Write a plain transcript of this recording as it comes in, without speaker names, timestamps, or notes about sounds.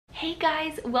Hey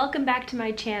guys, welcome back to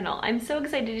my channel. I'm so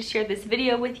excited to share this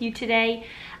video with you today.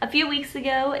 A few weeks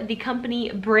ago, the company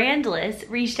Brandless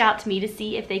reached out to me to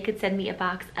see if they could send me a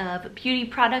box of beauty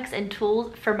products and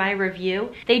tools for my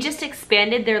review. They just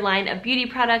expanded their line of beauty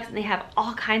products and they have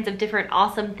all kinds of different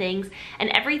awesome things,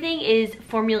 and everything is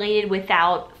formulated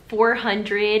without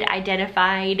 400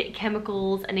 identified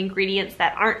chemicals and ingredients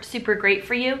that aren't super great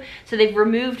for you. So they've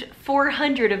removed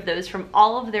 400 of those from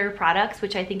all of their products,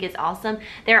 which I think is awesome.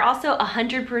 They're also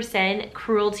 100%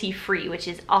 cruelty free, which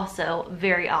is also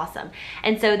very awesome.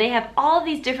 And so they have all of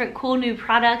these different cool new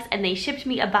products, and they shipped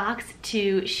me a box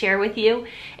to share with you.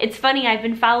 It's funny, I've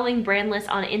been following Brandless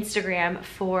on Instagram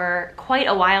for quite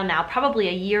a while now, probably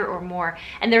a year or more.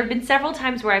 And there have been several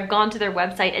times where I've gone to their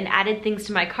website and added things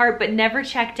to my cart, but never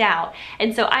checked out.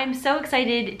 And so I'm so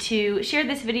excited to share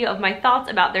this video of my thoughts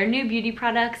about their new beauty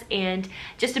products and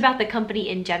just about the company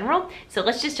in general. So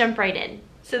let's just jump right in.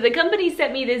 So the company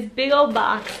sent me this big old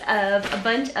box of a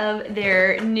bunch of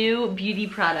their new beauty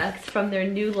products from their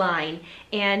new line,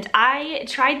 and I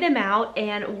tried them out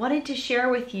and wanted to share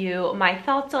with you my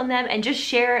thoughts on them and just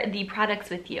share the products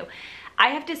with you. I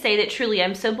have to say that truly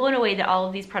I'm so blown away that all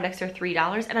of these products are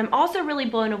 $3, and I'm also really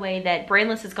blown away that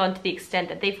Brandless has gone to the extent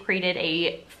that they've created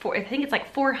I think it's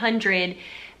like 400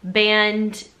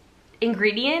 banned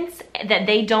ingredients that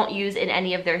they don't use in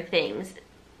any of their things,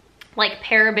 like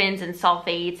parabens and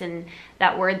sulfates and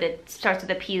that word that starts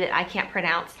with a P that I can't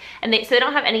pronounce. And so they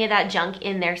don't have any of that junk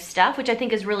in their stuff, which I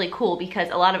think is really cool because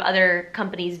a lot of other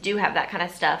companies do have that kind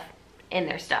of stuff in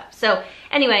their stuff. So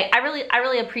anyway, I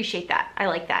really appreciate that. I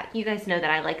like that. You guys know that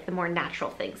I like the more natural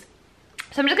things.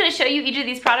 So I'm just gonna show you each of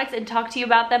these products and talk to you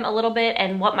about them a little bit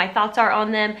and what my thoughts are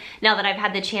on them now that I've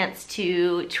had the chance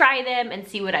to try them and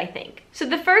see what I think. So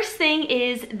the first thing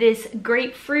is this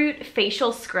grapefruit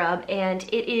facial scrub, and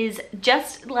it is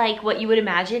just like what you would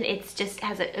imagine. It's just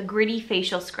has a gritty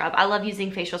facial scrub. I love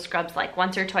using facial scrubs like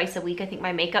once or twice a week. I think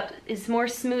my makeup is more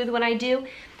smooth when I do.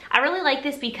 I really like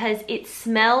this because it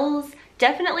smells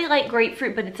definitely like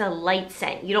grapefruit, but it's a light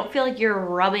scent. You don't feel like you're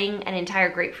rubbing an entire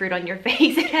grapefruit on your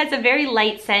face. It has a very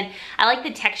light scent. I like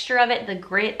the texture of it. The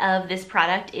grit of this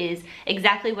product is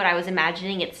exactly what I was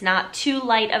imagining. It's not too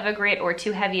light of a grit or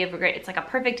too heavy of a grit. It's like a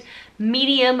perfect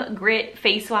medium grit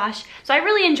face wash. So I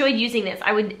really enjoyed using this.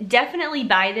 I would definitely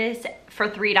buy this for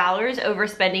 $3 over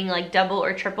spending like double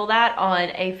or triple that on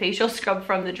a facial scrub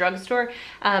from the drugstore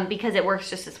because it works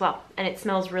just as well and it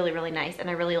smells really, really nice, and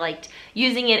I really liked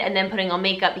using it and then putting on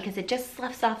makeup because it just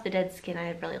sloughs off the dead skin.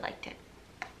 I really liked it.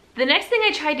 The next thing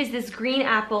I tried is this green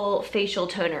apple facial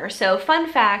toner. So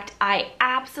fun fact, I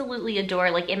absolutely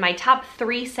adore, like in my top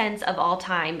 3 scents of all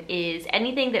time is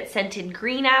anything that's scented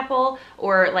green apple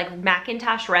or like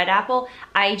Macintosh red apple.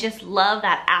 I just love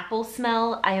that apple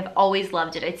smell. I have always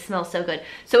loved it. It smells so good.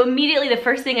 So immediately the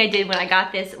first thing I did when I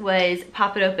got this was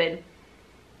pop it open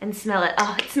and smell it.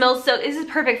 Oh, it smells so, this is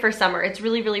perfect for summer. It's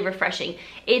really, really refreshing.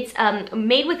 It's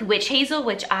made with witch hazel,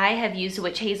 which I have used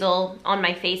witch hazel on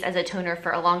my face as a toner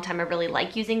for a long time. I really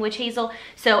like using witch hazel.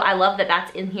 So I love that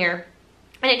that's in here.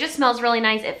 And it just smells really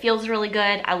nice. It feels really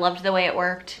good. I loved the way it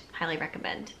worked. Highly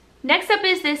recommend. Next up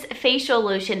is this facial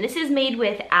lotion. This is made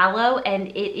with aloe and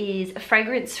it is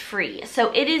fragrance free.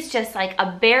 So it is just like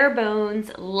a bare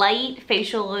bones light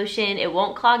facial lotion. It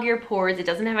won't clog your pores. It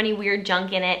doesn't have any weird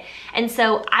junk in it. And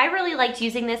so I really liked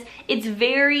using this. It's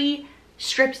very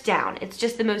stripped down. It's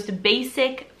just the most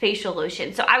basic facial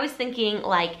lotion. So I was thinking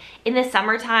like in the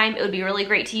summertime, it would be really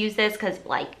great to use this because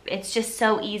like it's just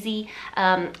so easy.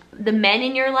 The men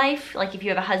in your life, like if you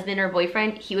have a husband or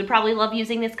boyfriend, he would probably love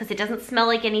using this because it doesn't smell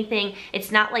like anything.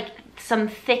 It's not like some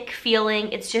thick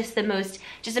feeling. It's just the most,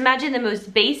 just imagine the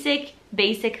most basic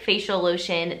facial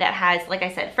lotion that has, like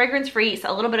I said, fragrance free,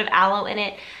 so a little bit of aloe in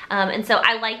it. And so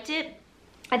I liked it.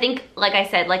 I think, like I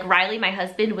said, like Riley, my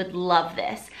husband, would love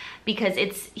this because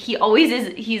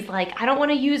he's like, I don't want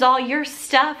to use all your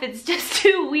stuff. It's just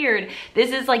too weird.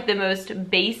 This is like the most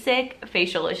basic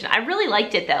facial lotion. I really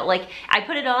liked it though. Like I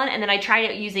put it on and then I tried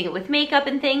it using it with makeup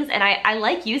and things, and I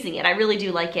like using it. I really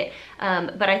do like it.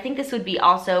 But I think this would be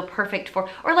also perfect for,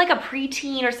 or like a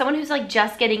preteen or someone who's like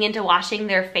just getting into washing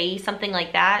their face, something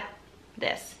like that.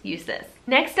 Use this.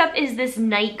 Next up is this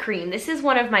night cream. This is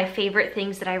one of my favorite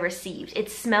things that I received.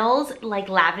 It smells like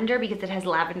lavender because it has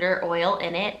lavender oil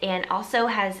in it, and also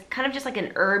has kind of just like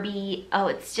an herby,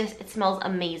 it smells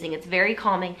amazing. It's very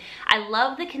calming. I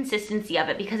love the consistency of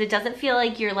it because it doesn't feel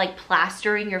like you're like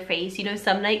plastering your face. You know,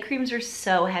 some night creams are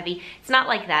so heavy. It's not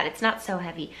like that. It's not so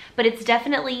heavy, but it's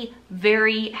definitely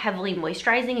very heavily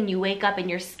moisturizing, and you wake up and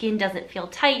your skin doesn't feel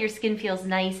tight. Your skin feels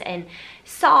nice and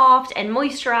soft and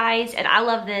moisturized, and I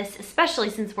love this, especially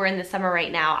since we're in the summer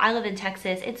right now. I live in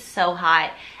Texas, it's so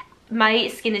hot. My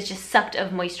skin is just sucked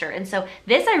of moisture, and so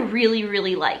this I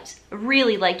really liked,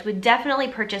 would definitely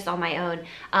purchase on my own.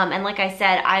 And like I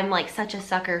said, I'm like such a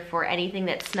sucker for anything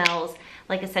that smells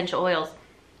like essential oils.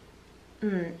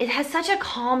 It has such a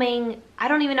calming, I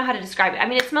don't even know how to describe it. I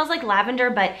mean, it smells like lavender,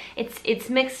 but it's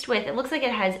mixed with, it looks like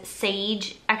it has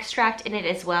sage extract in it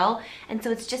as well. And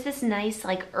so it's just this nice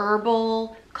like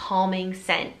herbal calming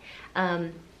scent.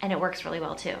 And it works really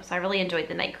well too. So I really enjoyed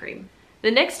the night cream. The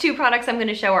next two products I'm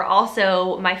gonna show are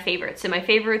also my favorites. So my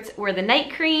favorites were the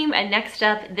night cream, and next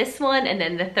up this one, and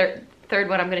then the third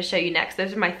one I'm gonna show you next.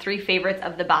 Those are my three favorites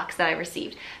of the box that I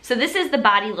received. So this is the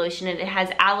body lotion, and it has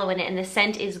aloe in it, and the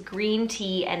scent is green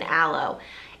tea and aloe.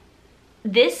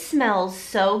 This smells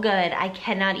so good, I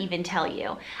cannot even tell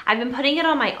you. I've been putting it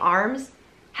on my arms,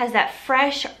 has that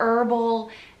fresh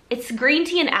herbal, it's green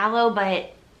tea and aloe,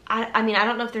 but I mean, I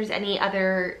don't know if there's any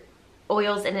other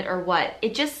oils in it or what.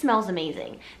 It just smells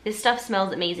amazing. This stuff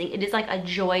smells amazing. It is like a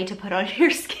joy to put on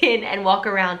your skin and walk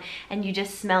around and you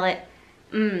just smell it.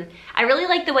 I really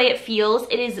like the way it feels.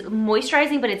 It is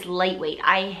moisturizing, but it's lightweight.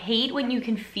 I hate when you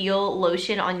can feel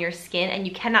lotion on your skin, and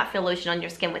you cannot feel lotion on your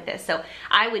skin with this. So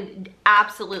I would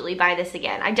absolutely buy this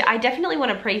again. I definitely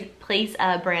want to place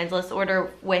a Brandless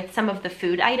order with some of the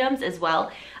food items as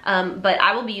well. But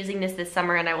I will be using this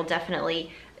summer, and I will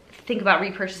definitely think about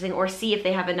repurchasing or see if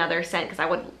they have another scent,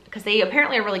 because they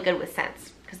apparently are really good with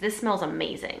scents, because this smells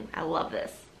amazing. I love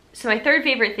this. So my third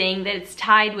favorite thing that it's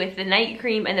tied with the night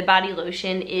cream and the body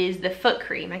lotion is the foot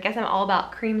cream. I guess I'm all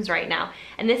about creams right now.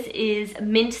 And this is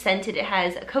mint scented. It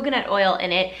has coconut oil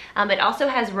in it. It also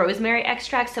has rosemary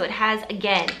extract, so it has,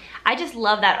 again, I just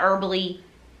love that herbally,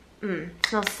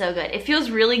 smells so good. It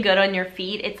feels really good on your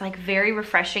feet. It's like very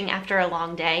refreshing after a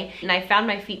long day. And I found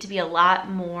my feet to be a lot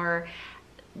more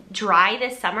dry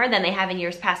this summer than they have in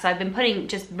years past. So I've been putting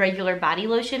just regular body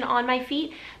lotion on my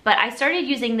feet, but I started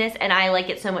using this and I like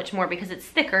it so much more because it's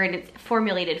thicker and it's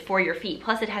formulated for your feet.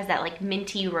 Plus it has that like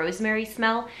minty rosemary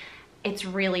smell. It's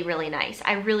really nice.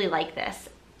 I really like this.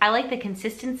 I like the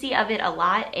consistency of it a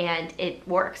lot, and it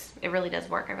works. It really does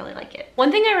work. I really like it.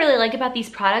 One thing I really like about these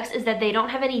products is that they don't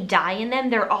have any dye in them.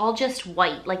 They're all just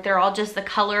white. Like they're all just the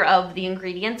color of the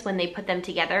ingredients when they put them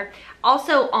together.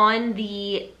 Also on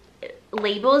the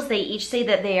labels, they each say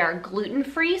that they are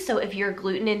gluten-free, so if you're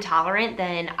gluten intolerant,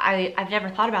 then I've never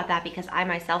thought about that because I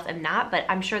myself am not, but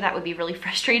I'm sure that would be really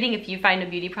frustrating if you find a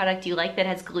beauty product you like that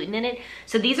has gluten in it.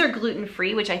 So these are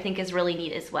gluten-free, which I think is really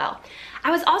neat as well.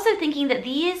 I was also thinking that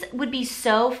these would be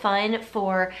so fun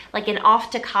for like an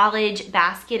off to college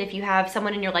basket if you have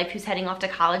someone in your life who's heading off to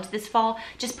college this fall,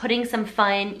 just putting some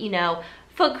fun, you know,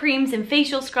 foot creams and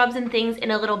facial scrubs and things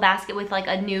in a little basket with like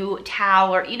a new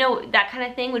towel, or you know, that kind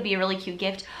of thing would be a really cute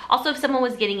gift. Also, if someone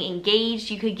was getting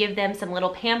engaged, you could give them some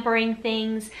little pampering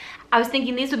things. I was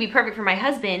thinking these would be perfect for my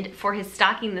husband for his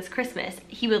stocking this Christmas.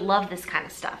 He would love this kind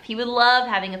of stuff. He would love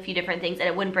having a few different things, and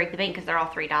it wouldn't break the bank because they're all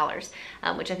 $3,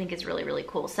 which I think is really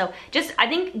cool. So just, I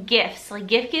think gifts, like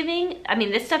gift giving, I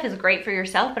mean, this stuff is great for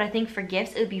yourself, but I think for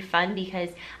gifts, it would be fun because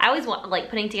I always want like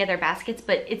putting together baskets,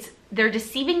 but they're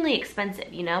deceivingly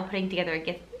expensive, you know, putting together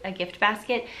a gift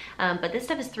basket. But this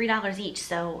stuff is $3 each,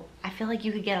 so I feel like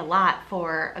you could get a lot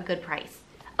for a good price.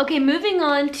 Okay, moving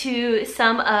on to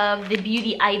some of the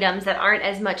beauty items that aren't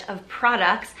as much of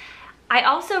products. I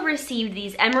also received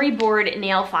these emery board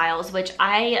nail files, which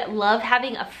I love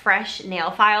having a fresh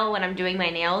nail file when I'm doing my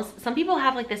nails. Some people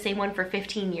have like the same one for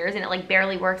 15 years and it like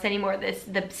barely works anymore.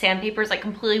 The sandpaper is like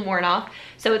completely worn off.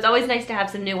 So it's always nice to have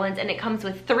some new ones, and it comes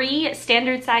with 3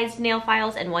 standard sized nail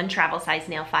files and 1 travel size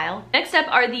nail file. Next up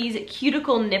are these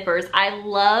cuticle nippers. I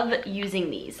love using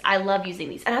these. I love using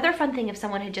these. Another fun thing if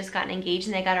someone had just gotten engaged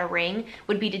and they got a ring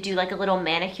would be to do like a little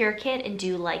manicure kit and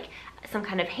do like some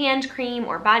kind of hand cream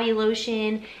or body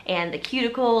lotion and the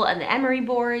cuticle and the emery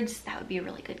boards. That would be a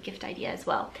really good gift idea as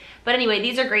well. But anyway,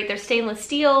 these are great. They're stainless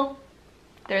steel.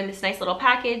 They're in this nice little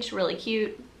package, really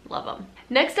cute. Love them.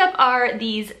 Next up are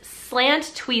these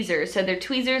slant tweezers. So they're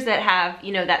tweezers that have,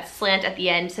 you know, that slant at the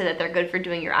end so that they're good for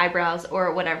doing your eyebrows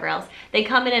or whatever else. They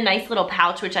come in a nice little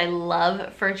pouch, which I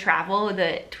love for travel.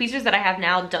 The tweezers that I have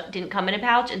now didn't come in a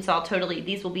pouch, and so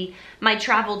these will be my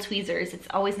travel tweezers. It's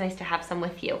always nice to have some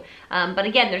with you. But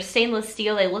again, they're stainless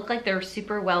steel. They look like they're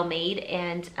super well made,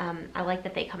 and I like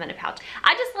that they come in a pouch.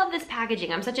 I just love this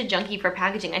packaging. I'm such a junkie for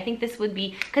packaging. I think this would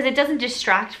be, because it doesn't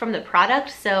distract from the product,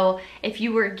 so if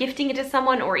you were gifting it to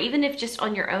someone, or even if just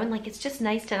on your own, like it's just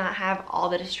nice to not have all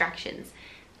the distractions.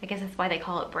 I guess that's why they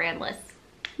call it Brandless.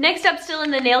 Next up, still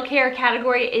in the nail care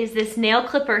category, is this nail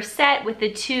clipper set with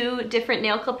the 2 different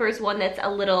nail clippers, one that's a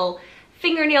little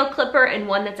fingernail clipper and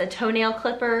one that's a toenail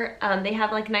clipper. They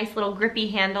have like nice little grippy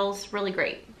handles, really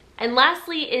great. And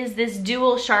lastly is this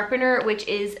dual sharpener, which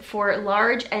is for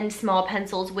large and small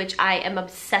pencils, which I am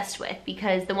obsessed with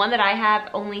because the one that I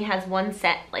have only has one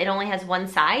set, it only has one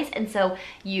size. And so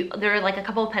there are like a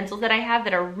couple of pencils that I have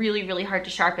that are really, really hard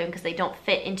to sharpen because they don't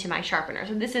fit into my sharpener.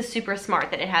 So this is super smart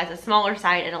that it has a smaller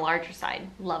side and a larger side.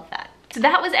 Love that. So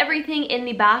that was everything in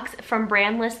the box from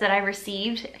Brandless that I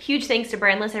received. Huge thanks to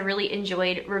Brandless. I really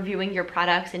enjoyed reviewing your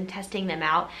products and testing them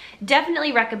out.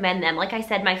 Definitely recommend them. Like I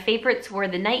said, my favorites were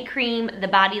the night cream, the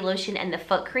body lotion, and the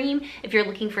foot cream if you're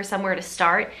looking for somewhere to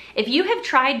start. If you have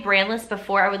tried Brandless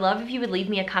before, I would love if you would leave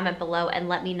me a comment below and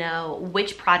let me know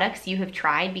which products you have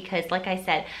tried because like I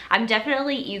said, I'm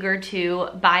definitely eager to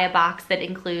buy a box that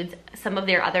includes some of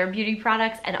their other beauty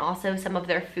products and also some of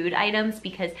their food items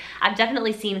because I've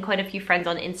definitely seen quite a few friends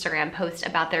on Instagram post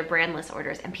about their Brandless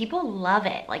orders and people love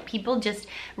it. Like people just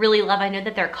really love, I know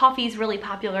that their coffee is really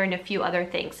popular and a few other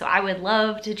things. So I would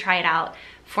love to try it out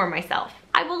for myself.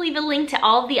 I will leave a link to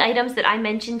all of the items that I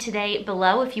mentioned today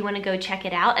below if you want to go check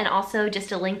it out, and also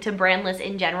just a link to Brandless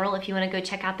in general if you want to go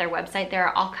check out their website. There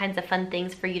are all kinds of fun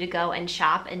things for you to go and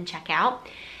shop and check out.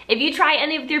 If you try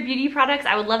any of their beauty products,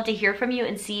 I would love to hear from you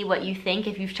and see what you think,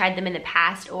 if you've tried them in the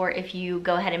past or if you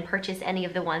go ahead and purchase any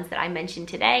of the ones that I mentioned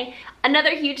today.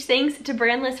 Another huge thanks to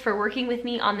Brandless for working with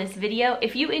me on this video.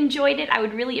 If you enjoyed it, I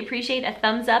would really appreciate a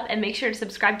thumbs up and make sure to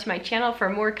subscribe to my channel for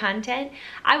more content.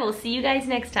 I will see you guys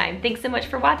next time. Thanks so much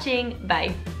for watching.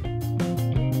 Bye.